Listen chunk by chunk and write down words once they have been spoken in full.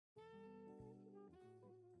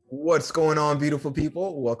What's going on, beautiful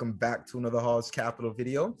people? Welcome back to another Hall's Capital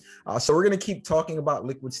video. So we're going to keep talking about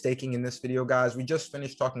liquid staking in this video, guys. We just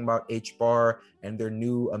finished talking about HBAR and their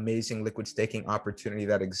new amazing liquid staking opportunity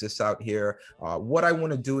that exists out here. What I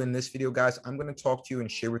want to do in this video, guys, I'm going to talk to you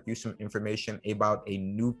and share with you some information about a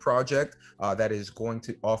new project that is going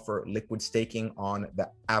to offer liquid staking on the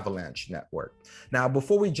Avalanche network. Now,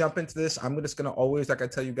 before we jump into this, I'm just going to always, like I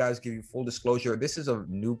tell you guys, give you full disclosure. This is a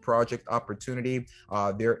new project opportunity.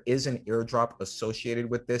 There is an airdrop associated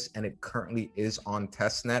with this, and it currently is on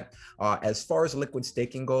testnet. As far as liquid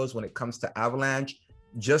staking goes, when it comes to Avalanche,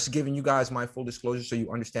 just giving you guys my full disclosure so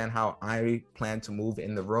you understand how I plan to move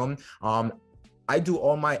in the room. I do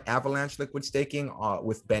all my Avalanche liquid staking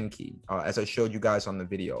with BenKey, as I showed you guys on the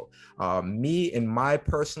video. Me, in my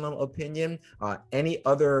personal opinion, any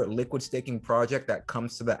other liquid staking project that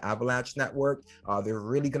comes to the Avalanche network, they're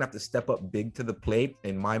really gonna have to step up big to the plate,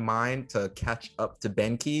 in my mind, to catch up to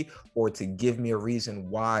BenKey or to give me a reason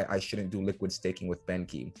why I shouldn't do liquid staking with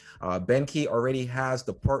BenKey. BenKey already has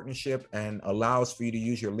the partnership and allows for you to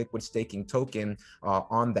use your liquid staking token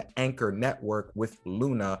on the Anchor network with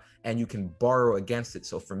Luna, and you can borrow against it.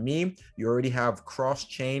 So for me, you already have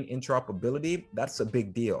cross-chain interoperability. That's a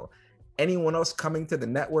big deal. Anyone else coming to the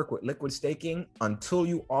network with liquid staking, until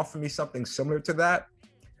you offer me something similar to that,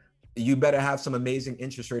 you better have some amazing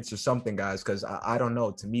interest rates or something, guys, because I don't know.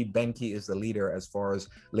 To me, BenKey is the leader as far as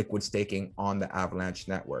liquid staking on the Avalanche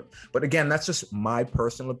network. But again, that's just my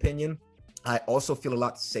personal opinion. I also feel a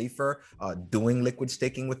lot safer doing liquid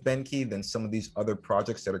staking with BenKey than some of these other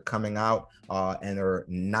projects that are coming out and are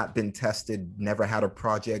not been tested, never had a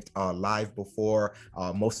project live before.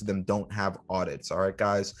 Most of them don't have audits. All right,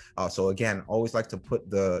 guys. So again, always like to put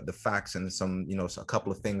the facts and some, a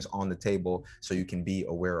couple of things on the table so you can be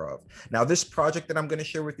aware of. Now, this project that I'm going to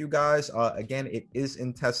share with you guys, again, it is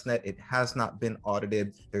in testnet. It has not been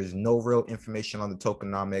audited. There's no real information on the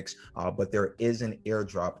tokenomics, but there is an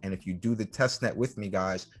airdrop. And if you do the testnet with me,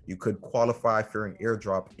 guys, you could qualify for an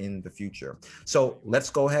airdrop in the future. So let's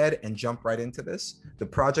go ahead and jump right into this. The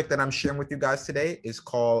project that I'm sharing with you guys today is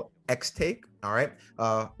called XTAKE. All right,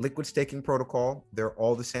 liquid staking protocol. They're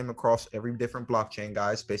all the same across every different blockchain,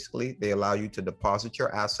 guys. Basically, they allow you to deposit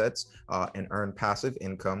your assets and earn passive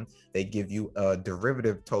income. They give you a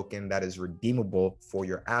derivative token that is redeemable for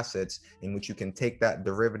your assets, in which you can take that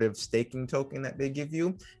derivative staking token that they give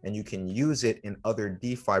you and you can use it in other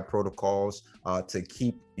DeFi protocols to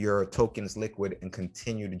keep your tokens liquid and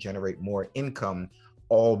continue to generate more income,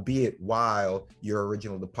 albeit while your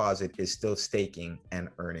original deposit is still staking and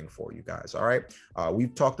earning for you guys. All right.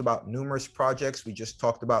 We've talked about numerous projects. We just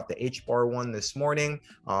talked about the HBAR one this morning.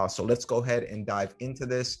 So let's go ahead and dive into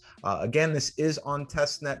this. Again, this is on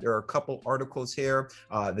testnet. There are a couple articles here.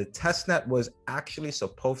 The testnet was actually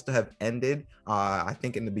supposed to have ended, I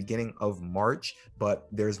think, in the beginning of March, but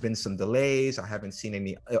there's been some delays. I haven't seen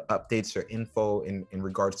any updates or info in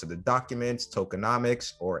regards to the documents,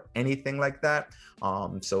 tokenomics, or anything like that.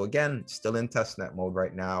 So again, still in testnet mode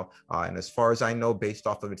right now. And as far as I know, based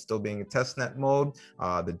off of it still being in testnet mode,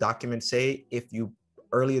 the documents say if you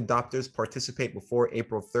early adopters participate before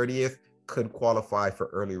April 30th, could qualify for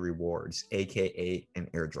early rewards, AKA an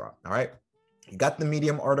airdrop. All right. You got the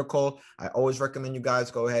Medium article. I always recommend you guys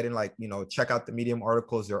go ahead and check out the Medium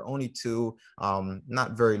articles. There are only two,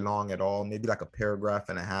 not very long at all, maybe like a paragraph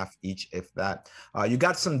and a half each, if that. You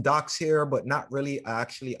got some docs here, but not really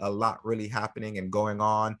actually a lot really happening and going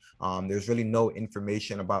on. There's really no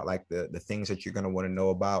information about like the things that you're going to want to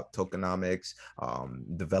know about, tokenomics,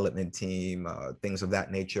 development team, things of that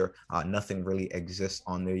nature. Nothing really exists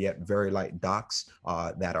on there yet. Very light docs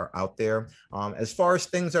that are out there. As far as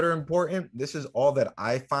things that are important, this is all that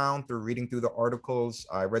I found through reading through the articles.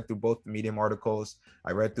 I read through both the Medium articles.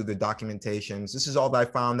 I read through the documentations. This is all that I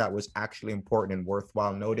found that was actually important and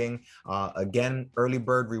worthwhile noting. Again, early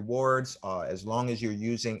bird rewards, as long as you're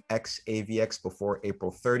using AVAX before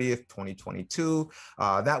April 30th, 2022,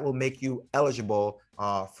 that will make you eligible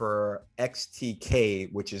for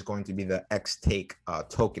XTAKE, which is going to be the XTAKE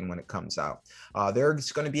token when it comes out.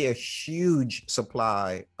 There's going to be a huge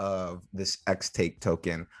supply of this XTAKE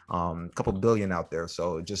token, a couple billion out there.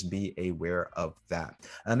 So just be aware of that.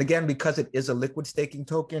 And again, because it is a liquid staking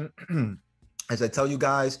token, as I tell you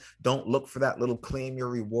guys, don't look for that little claim your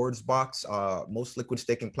rewards box. Most liquid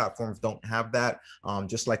staking platforms don't have that.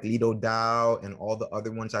 Just like Lido DAO and all the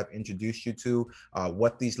other ones I've introduced you to,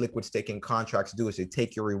 what these liquid staking contracts do is they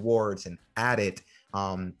take your rewards and add it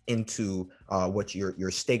into what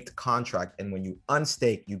your staked contract. And when you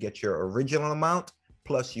unstake, you get your original amount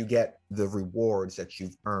plus you get the rewards that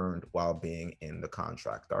you've earned while being in the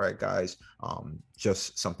contract. All right, guys,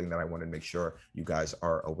 just something that I wanted to make sure you guys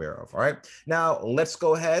are aware of. All right, now let's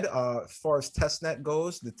go ahead. As far as testnet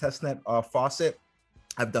goes, the testnet faucet,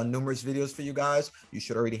 I've done numerous videos for you guys. You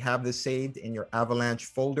should already have this saved in your Avalanche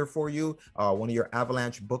folder for you, one of your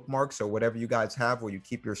Avalanche bookmarks or whatever you guys have where you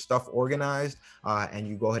keep your stuff organized, and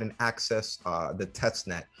you go ahead and access the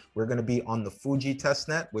testnet. We're going to be on the Fuji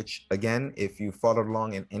testnet, which again, if you followed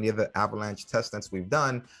along in any of the Avalanche testnets we've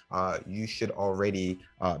done, you should already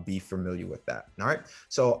be familiar with that. All right.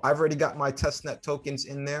 So I've already got my testnet tokens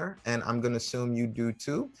in there, and I'm going to assume you do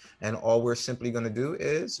too. And all we're simply going to do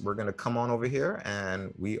is we're going to come on over here and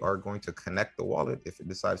we are going to connect the wallet if it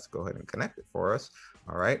decides to go ahead and connect it for us.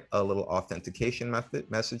 All right, a little authentication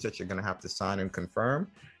message that you're going to have to sign and confirm.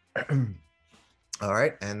 All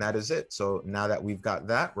right, and that is it. So now that we've got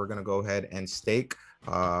that, we're going to go ahead and stake.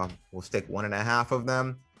 We'll stake 1.5 of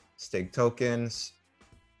them, stake tokens,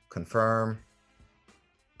 confirm.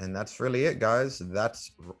 And that's really it, guys.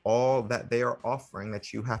 That's all that they are offering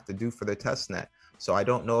that you have to do for the testnet. So I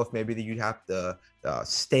don't know if maybe you have to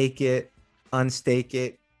stake it, unstake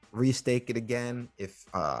it, restake it again. If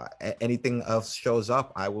anything else shows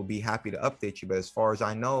up, I will be happy to update you. But as far as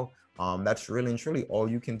I know, that's really and truly all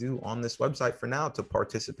you can do on this website for now to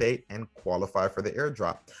participate and qualify for the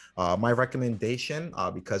airdrop. My recommendation,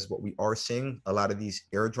 because what we are seeing, a lot of these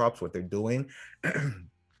airdrops, what they're doing,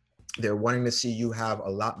 they're wanting to see you have a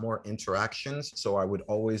lot more interactions. So I would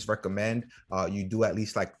always recommend you do at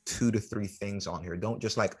least like 2 to 3 things on here. Don't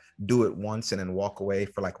just like do it once and then walk away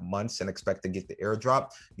for like months and expect to get the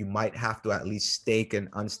airdrop. You might have to at least stake and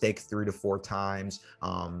unstake 3 to 4 times.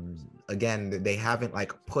 Again, they haven't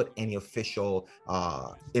like put any official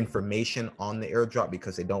information on the airdrop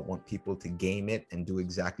because they don't want people to game it and do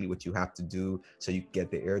exactly what you have to do so you get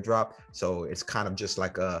the airdrop. So it's kind of just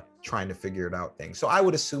like a trying to figure it out thing. So I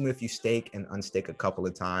would assume if you stake and unstake a couple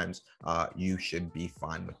of times, you should be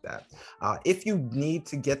fine with that. If you need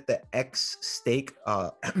to get the XTAKE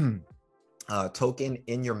token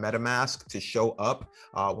in your MetaMask to show up,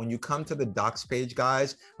 when you come to the docs page,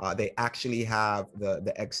 guys, they actually have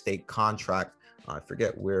the XTAKE contract. I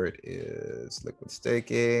forget where it is. Liquid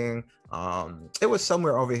staking. It was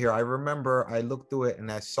somewhere over here. I remember I looked through it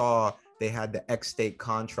and I saw they had the XTAKE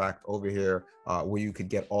contract over here where you could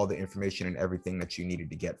get all the information and everything that you needed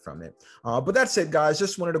to get from it. But that's it, guys.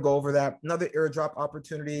 Just wanted to go over that. Another airdrop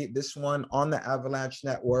opportunity, this one on the Avalanche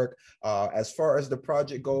network. As far as the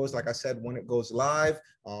project goes, like I said, when it goes live,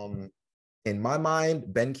 in my mind,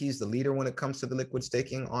 Benki is the leader when it comes to the liquid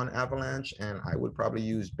staking on Avalanche, and I would probably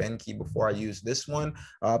use Benki before I use this one.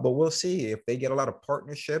 But we'll see if they get a lot of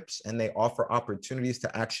partnerships and they offer opportunities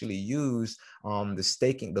to actually use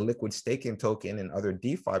the liquid staking token and other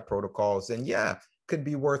DeFi protocols. Then yeah, could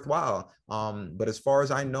be worthwhile. But as far as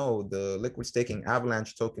I know, the liquid staking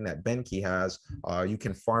Avalanche token that Benki has, you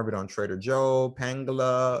can farm it on Trader Joe,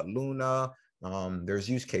 Pangala, Luna. There's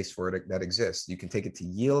use case for it that exists. You can take it to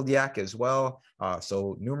Yield Yak as well.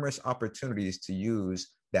 So numerous opportunities to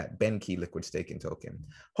use that Benki liquid staking token.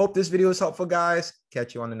 Hope this video is helpful, guys.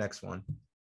 Catch you on the next one.